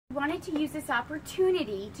I wanted to use this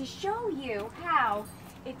opportunity to show you how,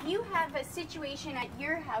 if you have a situation at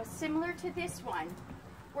your house similar to this one,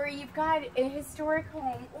 where you've got a historic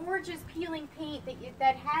home or just peeling paint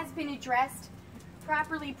that has been addressed,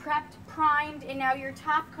 properly prepped, primed, and now you're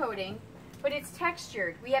top coating, but it's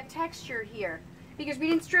textured. We have texture here because we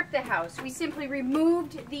didn't strip the house. We simply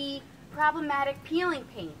removed the problematic peeling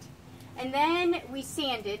paint, and then we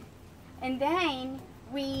sanded, and then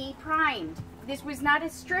we primed. This was not a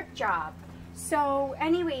strip job. So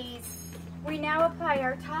anyways, we now apply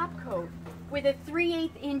our top coat with a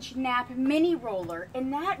 3/8 inch nap mini roller,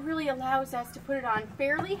 and that really allows us to put it on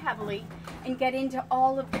fairly heavily and get into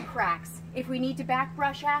all of the cracks. If we need to back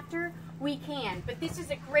brush after, we can, but this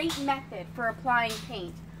is a great method for applying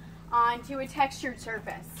paint onto a textured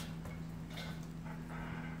surface.